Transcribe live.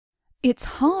It's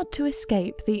hard to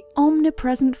escape the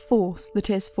omnipresent force that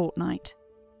is Fortnite.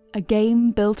 A game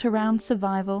built around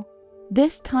survival,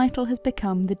 this title has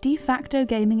become the de facto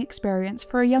gaming experience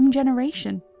for a young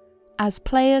generation, as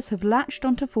players have latched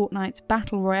onto Fortnite's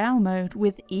Battle Royale mode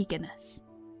with eagerness.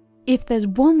 If there's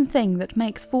one thing that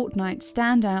makes Fortnite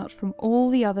stand out from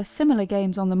all the other similar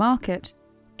games on the market,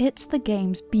 it's the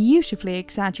game's beautifully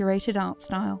exaggerated art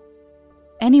style.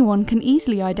 Anyone can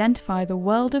easily identify the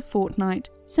world of Fortnite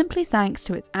simply thanks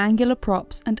to its angular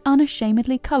props and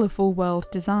unashamedly colourful world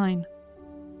design.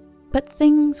 But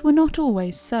things were not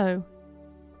always so.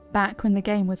 Back when the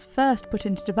game was first put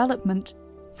into development,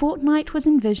 Fortnite was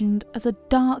envisioned as a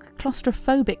dark,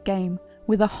 claustrophobic game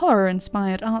with a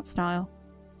horror-inspired art style.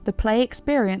 The play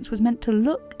experience was meant to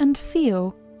look and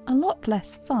feel a lot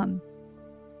less fun.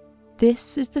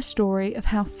 This is the story of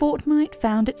how Fortnite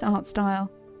found its art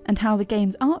style, and how the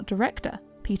game's art director,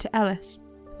 Peter Ellis,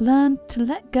 learned to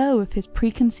let go of his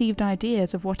preconceived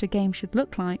ideas of what a game should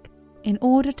look like in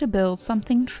order to build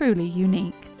something truly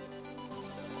unique.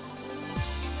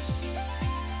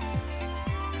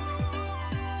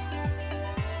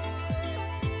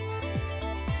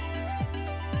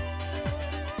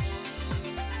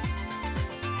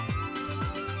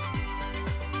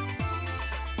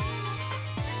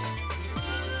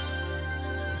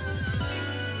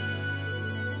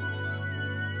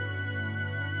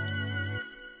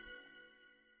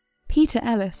 Peter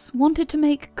Ellis wanted to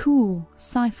make cool,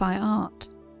 sci-fi art.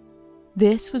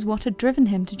 This was what had driven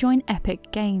him to join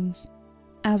Epic Games.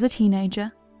 As a teenager,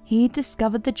 he'd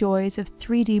discovered the joys of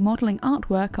 3D modelling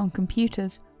artwork on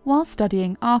computers while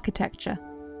studying architecture,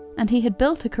 and he had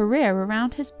built a career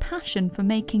around his passion for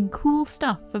making cool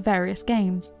stuff for various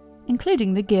games,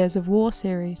 including the Gears of War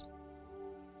series.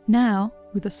 Now,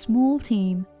 with a small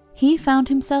team, he found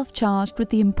himself charged with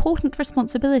the important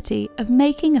responsibility of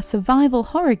making a survival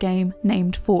horror game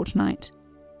named Fortnite.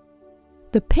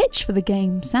 The pitch for the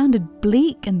game sounded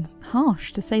bleak and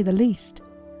harsh to say the least.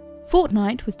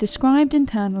 Fortnite was described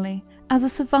internally as a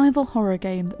survival horror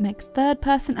game that makes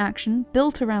third-person action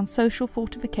built around social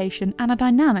fortification and a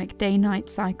dynamic day-night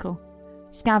cycle.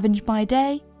 Scavenge by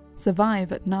day,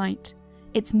 survive at night.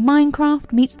 It's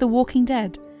Minecraft meets The Walking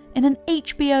Dead, in an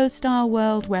HBO-style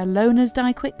world where loners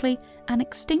die quickly and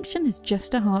extinction is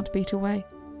just a heartbeat away.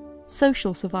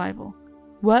 Social survival.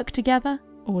 Work together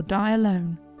or die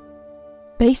alone.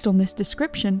 Based on this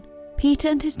description, Peter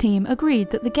and his team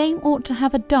agreed that the game ought to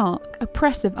have a dark,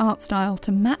 oppressive art style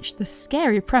to match the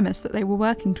scary premise that they were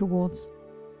working towards.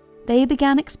 They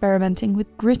began experimenting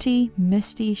with gritty,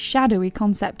 misty, shadowy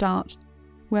concept art,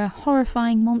 where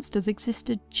horrifying monsters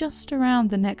existed just around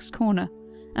the next corner,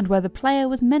 and where the player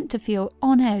was meant to feel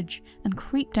on edge and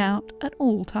creeped out at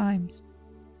all times.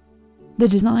 The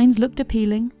designs looked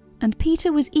appealing, and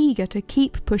Peter was eager to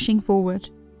keep pushing forward.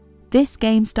 This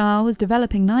game style was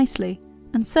developing nicely,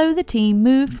 and so the team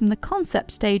moved from the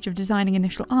concept stage of designing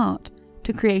initial art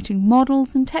to creating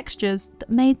models and textures that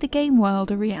made the game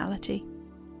world a reality.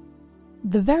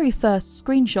 The very first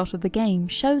screenshot of the game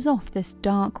shows off this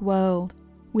dark world,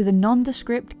 with a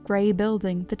nondescript grey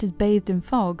building that is bathed in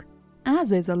fog,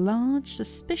 as is a large,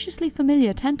 suspiciously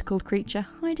familiar tentacled creature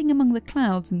hiding among the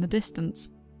clouds in the distance.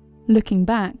 Looking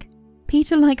back,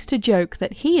 Peter likes to joke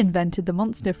that he invented the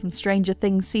monster from Stranger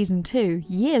Things Season 2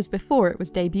 years before it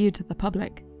was debuted to the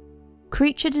public.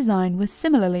 Creature design was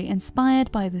similarly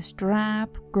inspired by this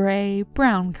drab, grey,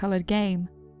 brown-coloured game.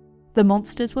 The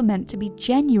monsters were meant to be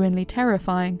genuinely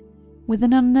terrifying, with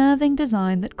an unnerving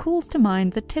design that calls to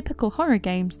mind the typical horror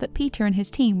games that Peter and his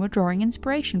team were drawing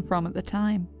inspiration from at the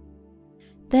time.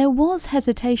 There was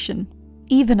hesitation,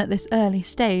 even at this early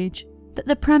stage, that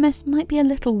the premise might be a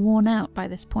little worn out by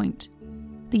this point.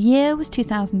 The year was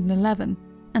 2011,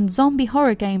 and zombie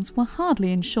horror games were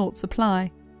hardly in short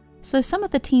supply, so some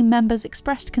of the team members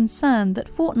expressed concern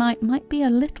that Fortnite might be a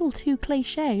little too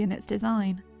cliché in its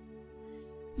design.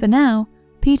 For now,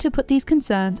 Peter put these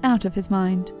concerns out of his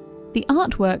mind. The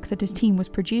artwork that his team was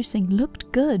producing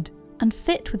looked good, and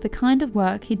fit with the kind of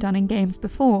work he'd done in games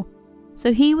before,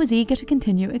 so he was eager to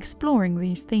continue exploring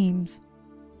these themes.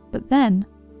 But then,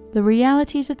 the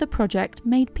realities of the project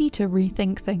made Peter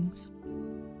rethink things.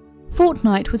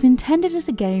 Fortnite was intended as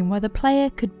a game where the player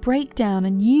could break down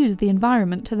and use the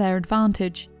environment to their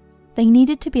advantage. They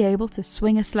needed to be able to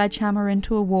swing a sledgehammer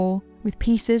into a wall, with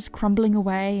pieces crumbling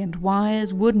away and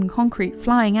wires, wood and concrete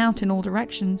flying out in all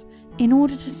directions, in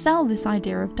order to sell this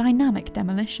idea of dynamic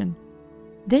demolition.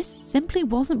 This simply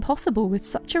wasn't possible with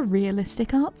such a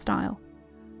realistic art style.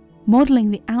 Modelling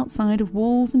the outside of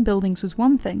walls and buildings was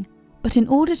one thing, but in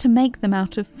order to make them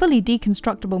out of fully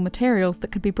deconstructible materials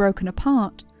that could be broken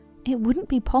apart, it wouldn't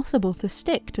be possible to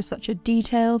stick to such a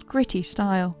detailed, gritty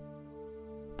style.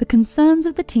 The concerns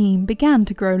of the team began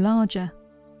to grow larger.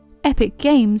 Epic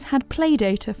Games had play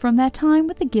data from their time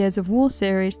with the Gears of War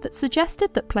series that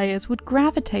suggested that players would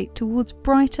gravitate towards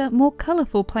brighter, more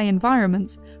colourful play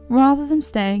environments rather than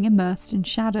staying immersed in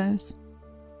shadows.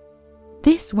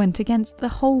 This went against the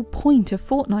whole point of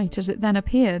Fortnite as it then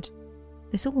appeared.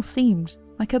 This all seemed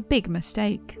like a big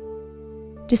mistake.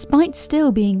 Despite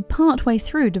still being partway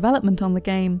through development on the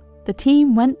game, the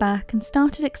team went back and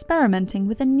started experimenting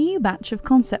with a new batch of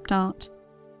concept art.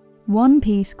 One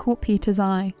piece caught Peter's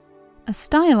eye, a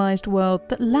stylised world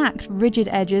that lacked rigid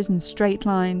edges and straight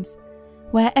lines,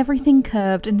 where everything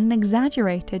curved in an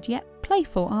exaggerated yet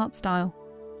playful art style.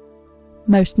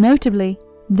 Most notably,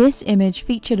 this image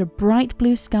featured a bright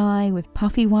blue sky with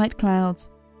puffy white clouds,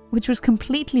 which was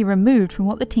completely removed from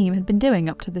what the team had been doing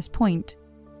up to this point.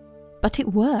 But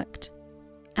it worked,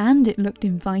 and it looked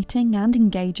inviting and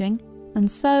engaging, and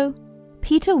so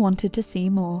Peter wanted to see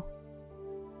more.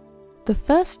 The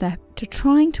first step to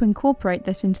trying to incorporate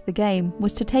this into the game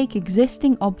was to take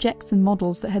existing objects and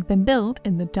models that had been built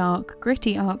in the dark,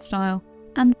 gritty art style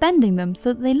and bending them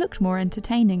so that they looked more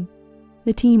entertaining.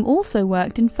 The team also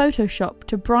worked in Photoshop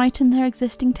to brighten their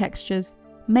existing textures,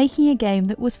 making a game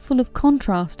that was full of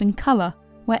contrast and colour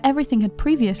where everything had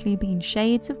previously been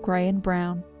shades of grey and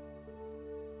brown.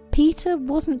 Peter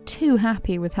wasn't too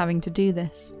happy with having to do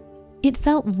this. It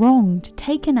felt wrong to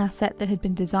take an asset that had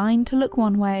been designed to look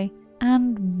one way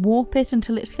and warp it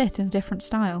until it fit in a different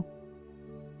style.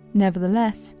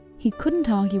 Nevertheless, he couldn't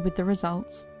argue with the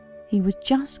results. He was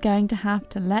just going to have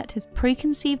to let his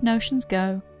preconceived notions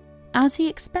go as he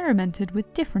experimented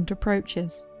with different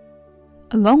approaches.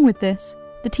 Along with this,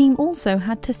 the team also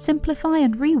had to simplify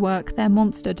and rework their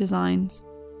monster designs.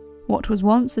 What was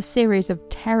once a series of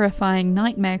terrifying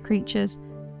nightmare creatures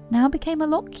now became a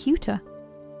lot cuter,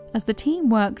 as the team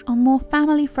worked on more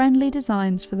family-friendly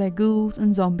designs for their ghouls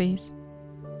and zombies.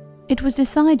 It was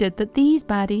decided that these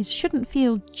baddies shouldn't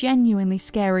feel genuinely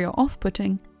scary or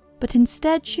off-putting, but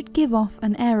instead should give off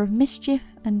an air of mischief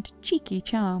and cheeky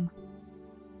charm.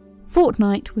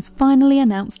 Fortnite was finally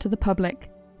announced to the public,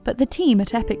 but the team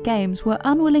at Epic Games were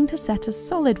unwilling to set a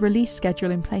solid release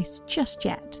schedule in place just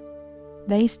yet.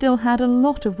 They still had a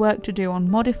lot of work to do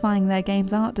on modifying their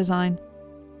game's art design.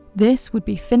 This would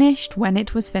be finished when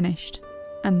it was finished,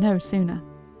 and no sooner.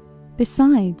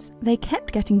 Besides, they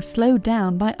kept getting slowed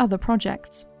down by other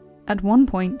projects. At one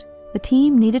point, the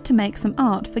team needed to make some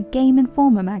art for Game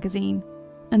Informer magazine,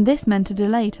 and this meant a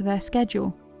delay to their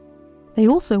schedule. They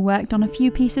also worked on a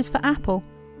few pieces for Apple.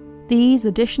 These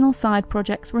additional side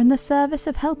projects were in the service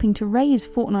of helping to raise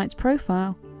Fortnite's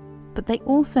profile, but they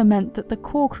also meant that the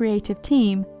core creative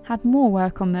team had more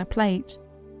work on their plate.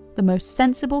 The most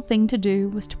sensible thing to do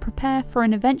was to prepare for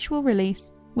an eventual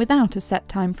release without a set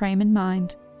time frame in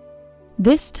mind.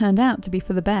 This turned out to be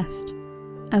for the best,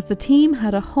 as the team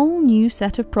had a whole new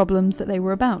set of problems that they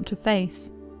were about to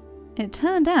face. It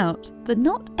turned out that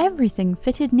not everything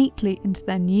fitted neatly into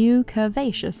their new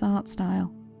curvaceous art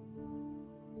style.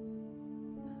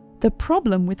 The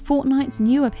problem with Fortnite's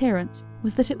new appearance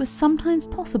was that it was sometimes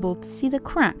possible to see the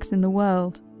cracks in the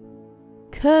world.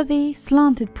 Curvy,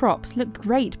 slanted props looked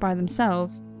great by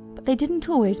themselves, but they didn't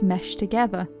always mesh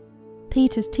together.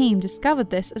 Peter's team discovered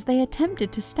this as they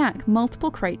attempted to stack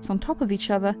multiple crates on top of each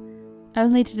other,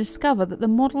 only to discover that the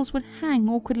models would hang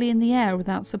awkwardly in the air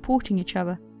without supporting each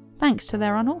other, thanks to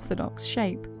their unorthodox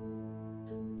shape.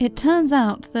 It turns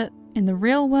out that, in the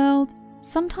real world,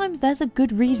 sometimes there's a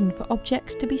good reason for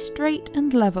objects to be straight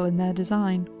and level in their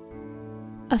design.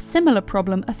 A similar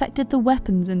problem affected the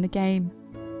weapons in the game.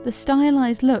 The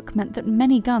stylized look meant that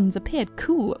many guns appeared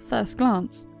cool at first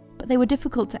glance, but they were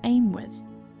difficult to aim with.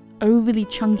 Overly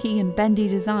chunky and bendy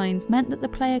designs meant that the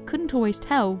player couldn't always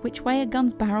tell which way a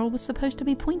gun's barrel was supposed to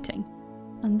be pointing,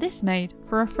 and this made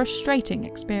for a frustrating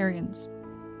experience.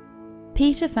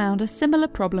 Peter found a similar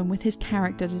problem with his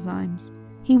character designs.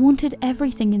 He wanted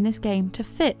everything in this game to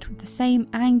fit with the same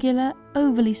angular,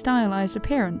 overly stylized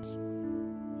appearance.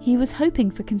 He was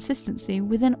hoping for consistency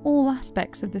within all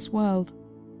aspects of this world.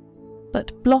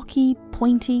 But blocky,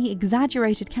 pointy,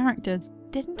 exaggerated characters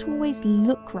didn't always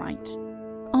look right.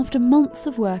 After months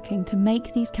of working to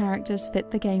make these characters fit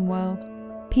the game world,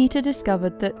 Peter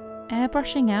discovered that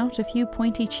airbrushing out a few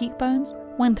pointy cheekbones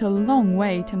went a long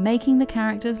way to making the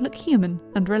characters look human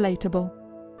and relatable.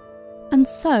 And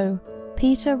so,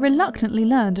 Peter reluctantly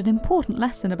learned an important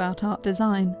lesson about art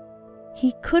design.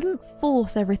 He couldn't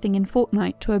force everything in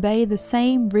Fortnite to obey the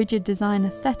same rigid design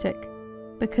aesthetic,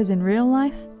 because in real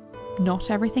life,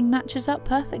 not everything matches up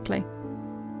perfectly.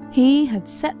 He had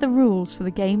set the rules for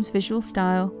the game's visual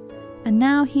style, and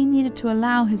now he needed to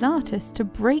allow his artists to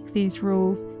break these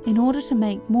rules in order to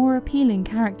make more appealing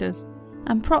characters,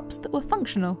 and props that were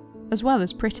functional as well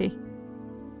as pretty.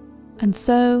 And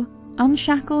so,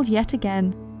 unshackled yet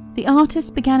again, the artists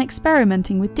began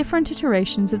experimenting with different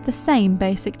iterations of the same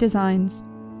basic designs.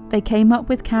 They came up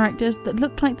with characters that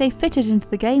looked like they fitted into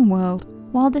the game world,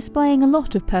 while displaying a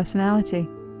lot of personality.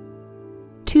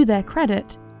 To their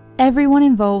credit, everyone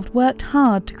involved worked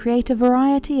hard to create a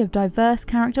variety of diverse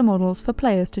character models for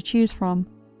players to choose from.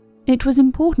 It was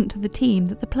important to the team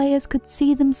that the players could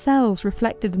see themselves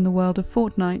reflected in the world of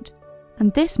Fortnite,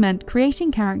 and this meant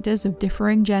creating characters of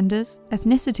differing genders,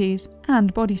 ethnicities,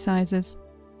 and body sizes.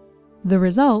 The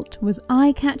result was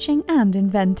eye-catching and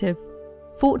inventive.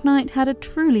 Fortnite had a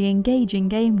truly engaging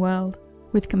game world,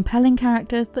 with compelling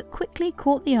characters that quickly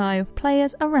caught the eye of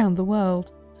players around the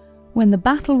world. When the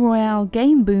Battle Royale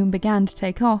game boom began to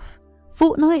take off,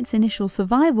 Fortnite's initial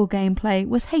survival gameplay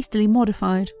was hastily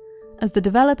modified, as the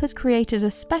developers created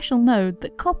a special mode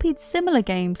that copied similar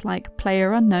games like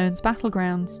PlayerUnknown's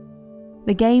Battlegrounds.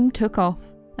 The game took off,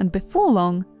 and before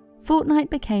long, Fortnite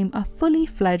became a fully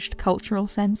fledged cultural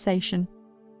sensation.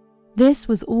 This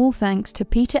was all thanks to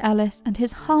Peter Ellis and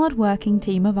his hard-working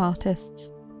team of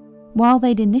artists. While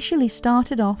they'd initially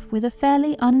started off with a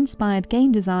fairly uninspired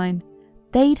game design,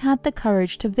 they'd had the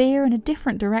courage to veer in a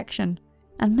different direction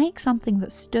and make something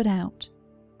that stood out.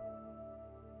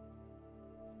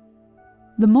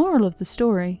 The moral of the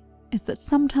story is that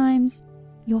sometimes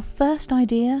your first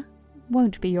idea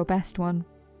won't be your best one.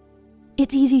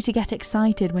 It's easy to get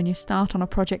excited when you start on a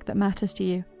project that matters to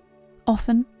you.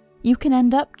 Often, you can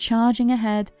end up charging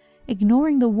ahead,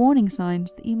 ignoring the warning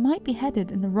signs that you might be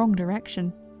headed in the wrong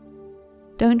direction.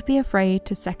 Don't be afraid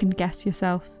to second-guess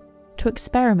yourself, to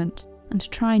experiment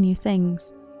and try new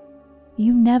things.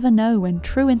 You never know when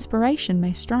true inspiration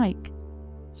may strike.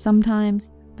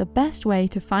 Sometimes, the best way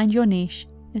to find your niche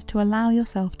is to allow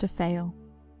yourself to fail.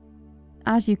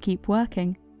 As you keep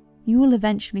working, you will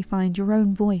eventually find your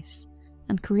own voice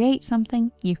and create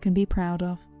something you can be proud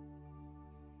of.